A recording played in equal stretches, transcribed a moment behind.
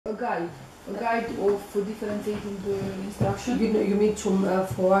a guide for differentiating the instruction. You mean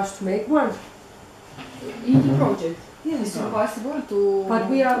for us to make one? In the project. Yes. It's impossible to... But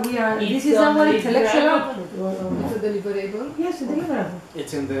we are, this is our intellectual output. It's a deliverable? Yes, a deliverable.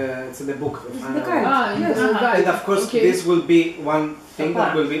 It's in the book. It's in the guide. Yes. The guide. And of course, this will be one thing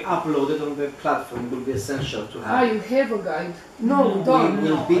that will be uploaded on the platform. It will be essential to have. You have a guide? No, we don't.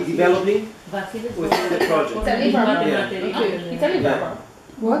 We will be developing within the project. It's a deliverable. It's a deliverable.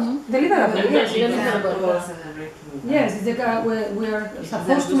 What? Deliverable, yes. Deliverable. Yes, it's we are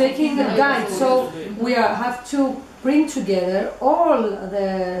supposed to making a guide, so we have to bring together all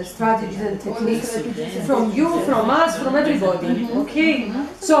the strategies and techniques from you, from us, from everybody. Okay?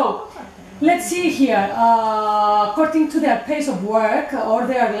 So, let's see here. According to their pace of work or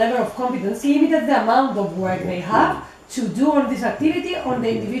their level of competence, limited the amount of work they have to do on this activity on the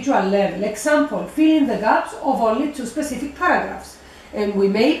individual level. Example, fill in the gaps of only 2 specific paragraphs. And we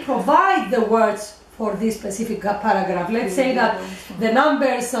may provide the words for this specific paragraph. Let's say that the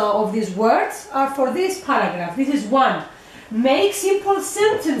numbers of these words are for this paragraph. This is 1. Make simple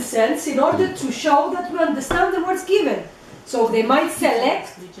sentences in order to show that we understand the words given. So they might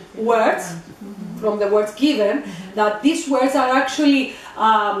select words from the words given, that these words are actually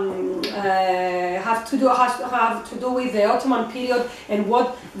have to do with the Ottoman period and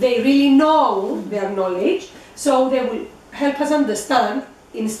what they really know, their knowledge. So they will help us understand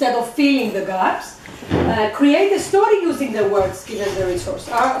instead of filling the gaps. Create a story using the words given the resource.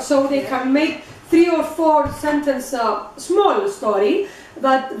 So they can make 3 or 4 sentence small story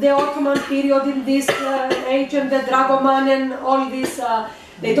that the Ottoman period in this age and the Dragoman and all this,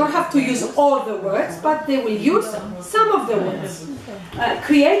 they don't have to use all the words, but they will use some of the words.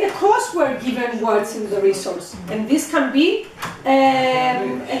 Create a crossword given words in the resource, and this can be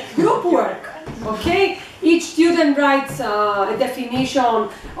a group work, okay? Each student writes a definition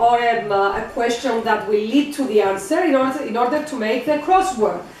or a question that will lead to the answer in order to make the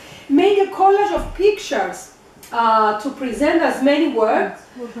crossword. Make a collage of pictures to present as many words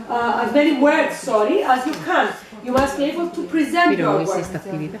as you can. You must be able to present your work.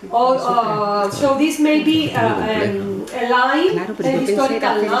 So this may be a line, a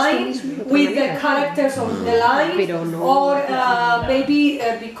historical line, with the characters of the line, or maybe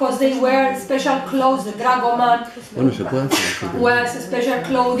because they wear special clothes, the dragoman wears special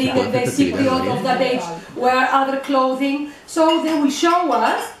clothing, and the Cypriot of that age wear other clothing. So they will show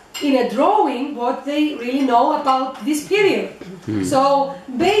us in a drawing what they really know about this period. So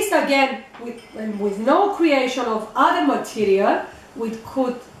based again with no creation of other material, we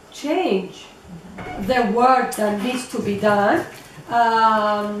could change the work that needs to be done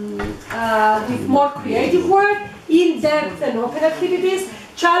with more creative work, in-depth and open activities,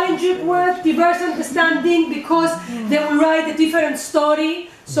 challenging work, diverse understanding, because they will write a different story.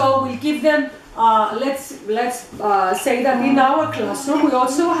 So we'll give them let's say that in our classroom we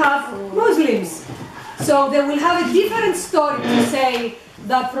also have Muslims, so they will have a different story to say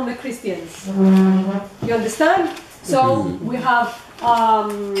that from the Christians. You understand? So we have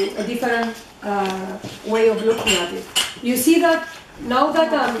a different way of looking at it. You see that now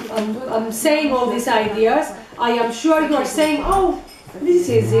that I'm saying all these ideas, I am sure you are saying, oh, this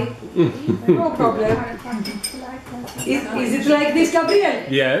is easy, no problem. Is it like this, Gabriel?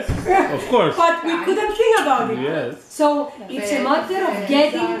 Yes, of course. But we couldn't think about it. Yes. So it's a matter of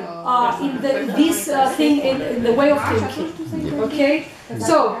getting this thing in the way of thinking. Okay?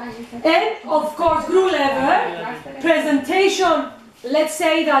 So, and of course, group level, presentation. Let's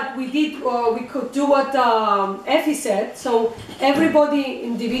say that we could do what Effie said. So everybody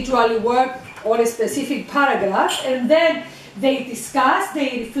individually worked on a specific paragraph, and then they discuss,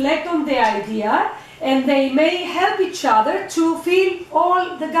 they reflect on the idea, and they may help each other to fill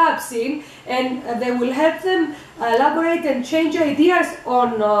all the gaps in, and they will help them elaborate and change ideas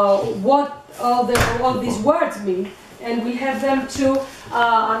on what all these words mean, and will help them to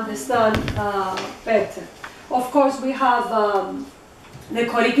understand better. Of course, we have the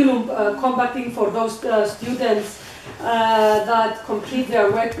curriculum compacting for those students that complete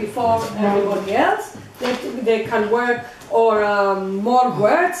their work before everybody else. They can work or more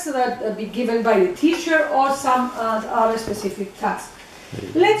words that be given by the teacher, or some other specific tasks.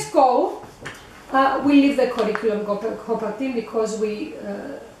 Let's go. We leave the curriculum compacting because we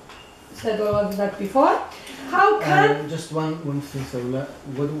said all of that before. How can... just one thing, so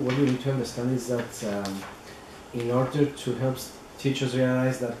what we need to understand is that in order to help teachers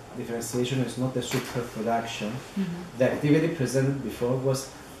realize that differentiation is not a super production, the activity presented before was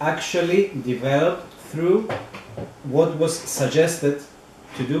actually developed through what was suggested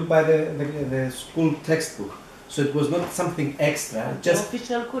to do by the school textbook. So it was not something extra. Just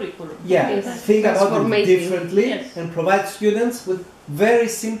official curriculum. yeah, Yes. think about it Transformative. differently Yes. and provide students with very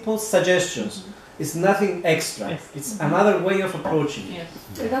simple suggestions. It's nothing extra. Yes. It's another way of approaching it. Yes.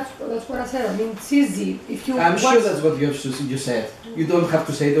 That's what I said. I mean, it's easy. If you I'm sure watch- that's what you said. You don't have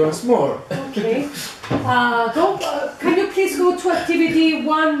to say it once more. Okay. Can you please go to activity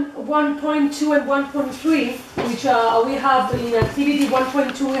 1.2 and 1.3, which we have in activity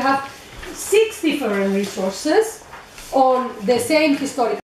 1.2, we have 6 different resources on the same historical